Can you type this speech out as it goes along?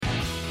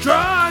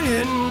try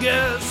and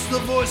guess the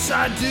voice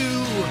I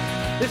do.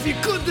 If you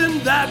could,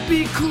 then that'd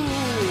be cool.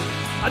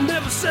 I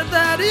never said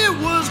that it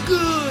was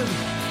good,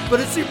 but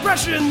it's the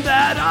impression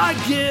that I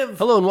give.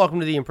 Hello and welcome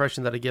to The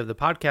Impression That I Give, the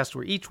podcast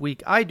where each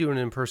week I do an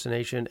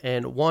impersonation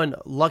and one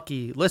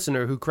lucky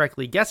listener who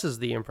correctly guesses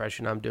the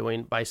impression I'm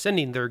doing by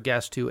sending their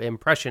guess to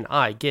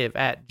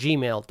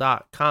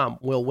impressionigive@gmail.com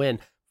will win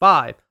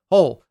 5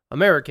 whole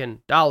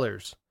American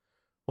dollars.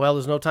 Well,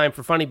 there's no time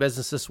for funny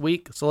business this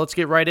week, so let's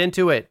get right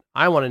into it.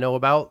 I want to know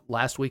about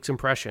last week's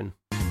impression.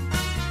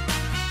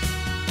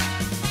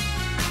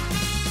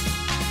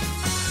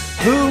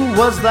 Who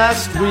was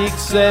last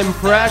week's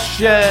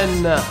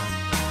impression?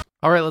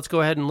 All right, let's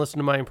go ahead and listen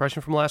to my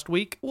impression from last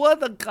week.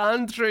 What a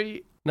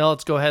country. Now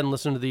let's go ahead and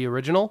listen to the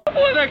original.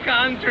 What a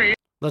country.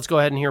 Let's go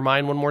ahead and hear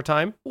mine one more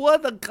time.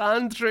 What a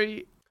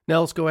country. Now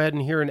let's go ahead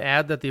and hear an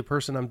ad that the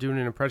person I'm doing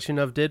an impression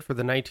of did for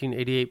the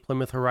 1988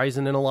 Plymouth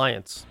Horizon and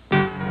Alliance.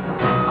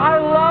 I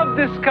love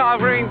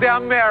discovering the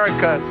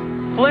Americas.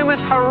 Plymouth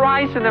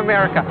Horizon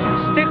America.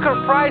 Sticker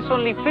price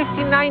only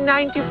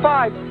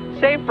 $59.95.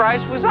 Same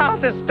price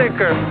without a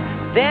sticker.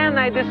 Then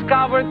I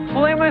discovered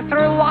Plymouth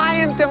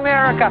Reliant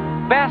America.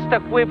 Best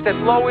equipped at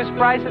lowest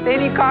price at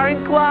any car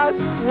in class.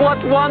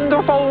 What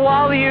wonderful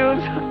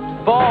values.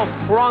 Both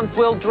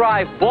front-wheel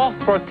drive, both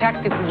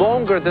protected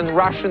longer than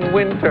Russian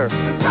winter.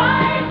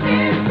 Price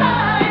is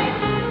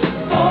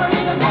right. Born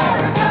in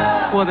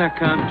America. What a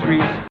country.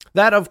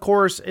 That, of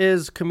course,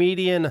 is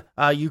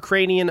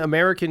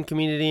Ukrainian-American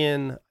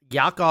comedian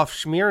Yakov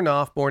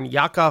Smirnoff, born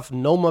Yakov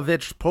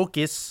Nomovich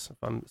Pokis, if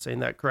I'm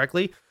saying that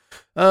correctly.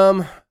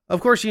 Of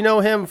course, you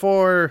know him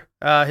for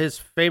his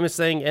famous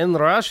thing, in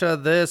Russia,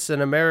 this, in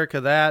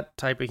America, that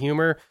type of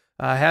humor.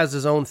 Has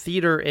his own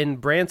theater in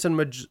Branson,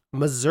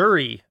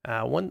 Missouri.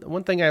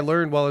 One thing I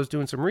learned while I was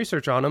doing some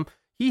research on him,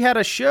 he had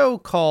a show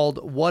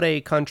called What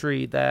a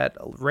Country that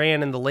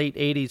ran in the late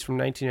 80s from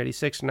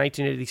 1986 to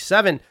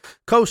 1987,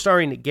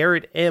 co-starring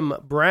Garrett M.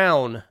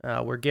 Brown,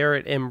 where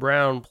Garrett M.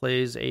 Brown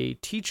plays a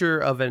teacher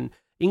of an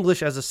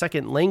English as a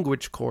second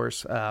language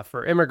course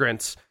for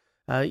immigrants,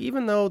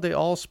 even though they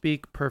all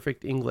speak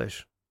perfect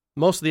English.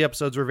 Most of the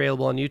episodes are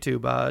available on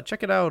YouTube.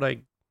 Check it out.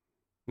 I'm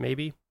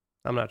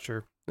not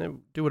sure.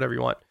 Do whatever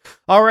you want.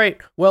 All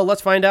right. Well,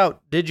 let's find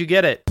out. Did you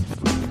get it?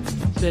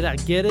 Did I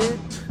get it?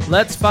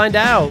 Let's find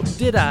out.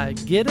 Did I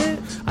get it?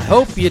 I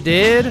hope you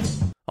did.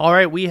 All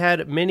right. We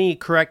had many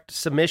correct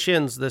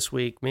submissions this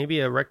week,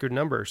 maybe a record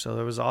number. So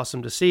it was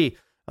awesome to see.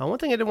 One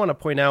thing I did want to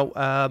point out,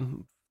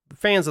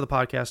 fans of the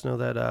podcast know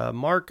that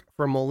Mark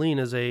from Moline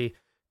is a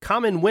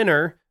common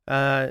winner.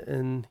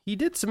 And he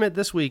did submit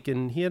this week,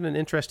 and he had an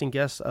interesting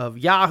guess of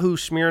Yahoo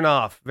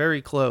Smirnoff.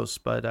 Very close,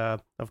 but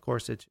of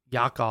course it's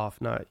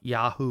Yakov, not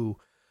Yahoo.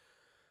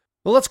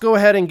 Well, let's go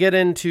ahead and get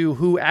into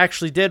who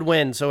actually did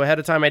win. So ahead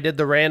of time, I did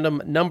the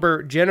random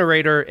number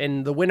generator,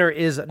 and the winner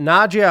is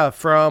Nadia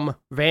from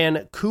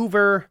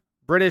Vancouver,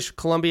 British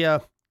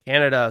Columbia,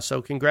 Canada.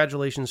 So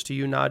congratulations to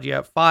you,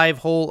 Nadia. 5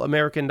 whole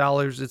American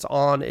dollars. It's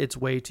on its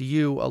way to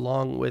you,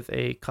 along with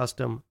a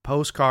custom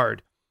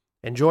postcard.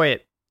 Enjoy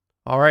it.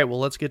 All right, well,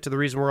 let's get to the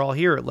reason we're all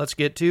here. Let's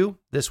get to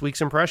this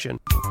week's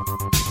impression.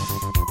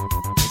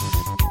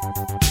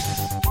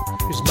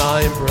 It's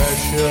my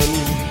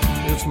impression.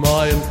 It's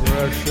my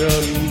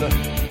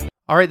impression.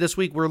 All right, this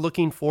week we're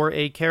looking for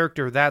a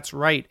character. That's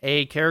right,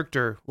 a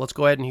character. Let's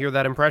go ahead and hear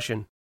that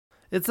impression.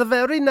 It's a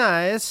very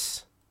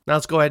nice. Now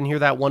let's go ahead and hear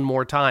that one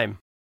more time.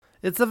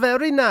 It's a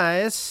very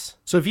nice.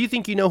 So if you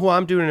think you know who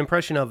I'm doing an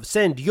impression of,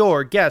 send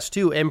your guess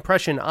to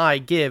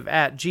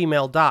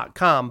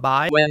impressionigive@gmail.com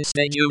by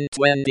Wednesday, June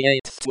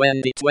 28th,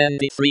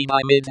 2023 by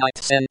midnight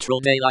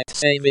Central Daylight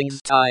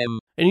Savings Time.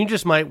 And you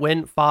just might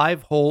win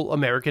 5 whole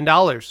American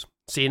dollars.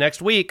 See you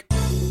next week.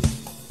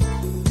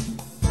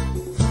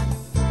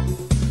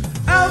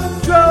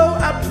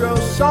 Outro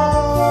song.